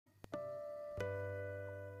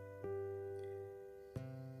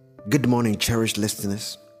Good morning, cherished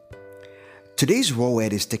listeners. Today's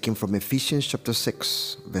Rword is taken from Ephesians chapter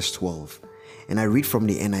 6, verse 12, and I read from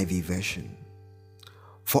the NIV version.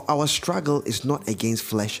 For our struggle is not against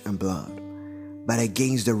flesh and blood, but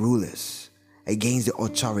against the rulers, against the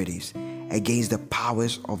authorities, against the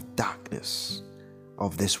powers of darkness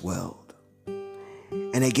of this world,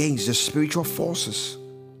 and against the spiritual forces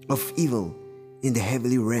of evil in the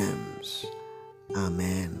heavenly realms.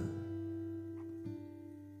 Amen.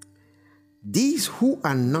 These who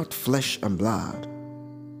are not flesh and blood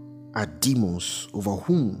are demons over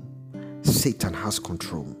whom Satan has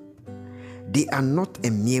control. They are not a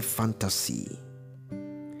mere fantasy.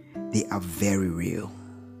 They are very real.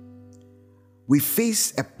 We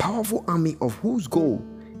face a powerful army of whose goal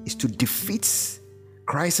is to defeat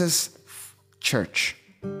Christ's church.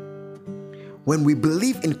 When we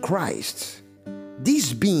believe in Christ,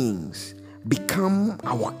 these beings become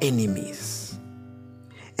our enemies,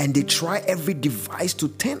 and they try every device to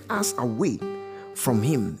turn us away from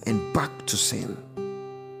Him and back to sin.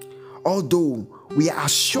 Although we are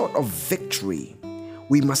assured of victory,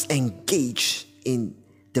 we must engage in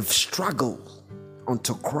the struggle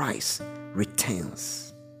until Christ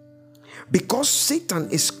returns. Because Satan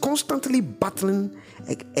is constantly battling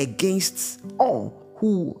against all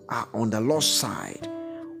who are on the Lord's side,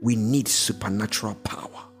 we need supernatural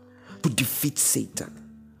power to defeat Satan.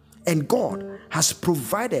 And God has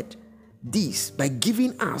provided this by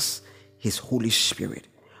giving us His Holy Spirit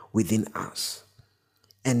within us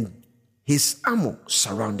and His armor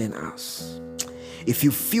surrounding us. If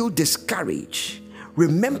you feel discouraged,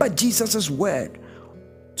 remember Jesus' word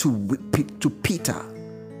to Peter.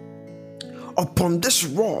 Upon this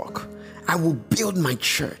rock, I will build my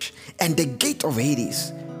church, and the gate of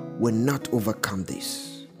Hades will not overcome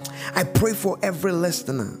this. I pray for every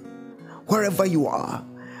listener, wherever you are,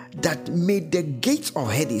 that may the gates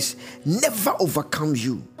of Hades never overcome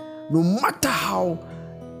you, no matter how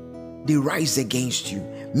they rise against you.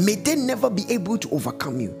 May they never be able to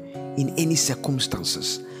overcome you in any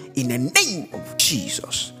circumstances. In the name of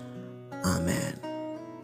Jesus. Amen.